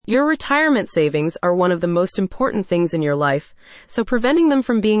Your retirement savings are one of the most important things in your life, so preventing them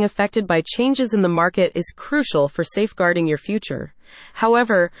from being affected by changes in the market is crucial for safeguarding your future.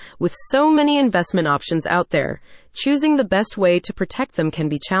 However, with so many investment options out there, choosing the best way to protect them can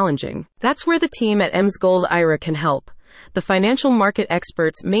be challenging. That's where the team at EMS Gold IRA can help. The financial market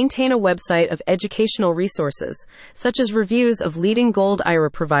experts maintain a website of educational resources, such as reviews of leading gold IRA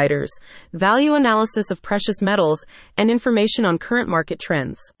providers, value analysis of precious metals, and information on current market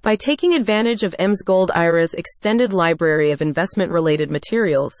trends. By taking advantage of EMS Gold IRA's extended library of investment-related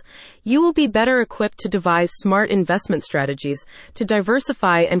materials, you will be better equipped to devise smart investment strategies to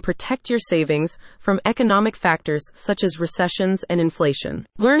diversify and protect your savings from economic factors such as recessions and inflation.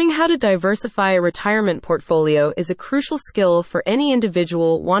 Learning how to diversify a retirement portfolio is a crucial skill for any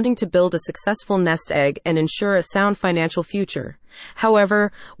individual wanting to build a successful nest egg and ensure a sound financial future.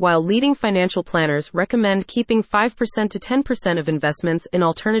 However, while leading financial planners recommend keeping 5% to 10% of investments in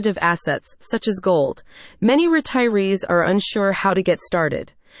alternative assets, such as gold, many retirees are unsure how to get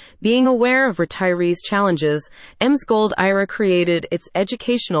started. Being aware of retirees' challenges, EMS Gold IRA created its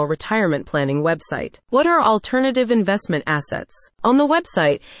educational retirement planning website. What are alternative investment assets? On the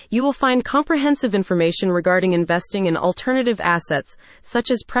website, you will find comprehensive information regarding investing in alternative assets,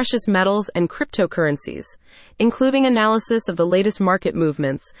 such as precious metals and cryptocurrencies, including analysis of the latest market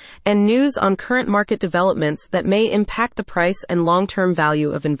movements and news on current market developments that may impact the price and long-term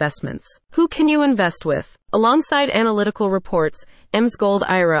value of investments. Who can you invest with? Alongside analytical reports, EMS Gold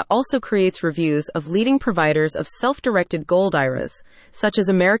IRA also creates reviews of leading providers of self-directed gold IRAs, such as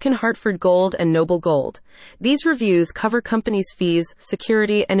American Hartford Gold and Noble Gold. These reviews cover companies' fees,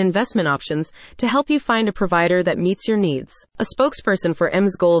 security, and investment options to help you find a provider that meets your needs. A spokesperson for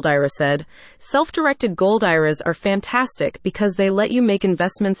EMS Gold IRA said, "Self-directed gold IRAs are fantastic because they let you make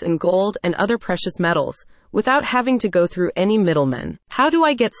investments in gold and other precious metals without having to go through any middlemen." How do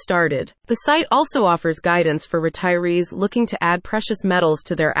I get started? The site also offers guidance for retirees looking to add precious metals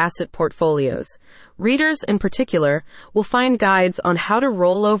to their asset portfolios. Readers, in particular, will find guides on how to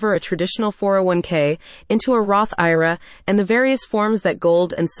roll over a traditional 401k into a Roth IRA and the various forms that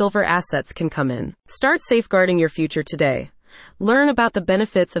gold and silver assets can come in. Start safeguarding your future today. Learn about the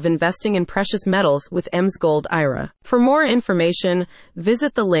benefits of investing in precious metals with EMS Gold IRA. For more information,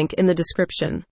 visit the link in the description.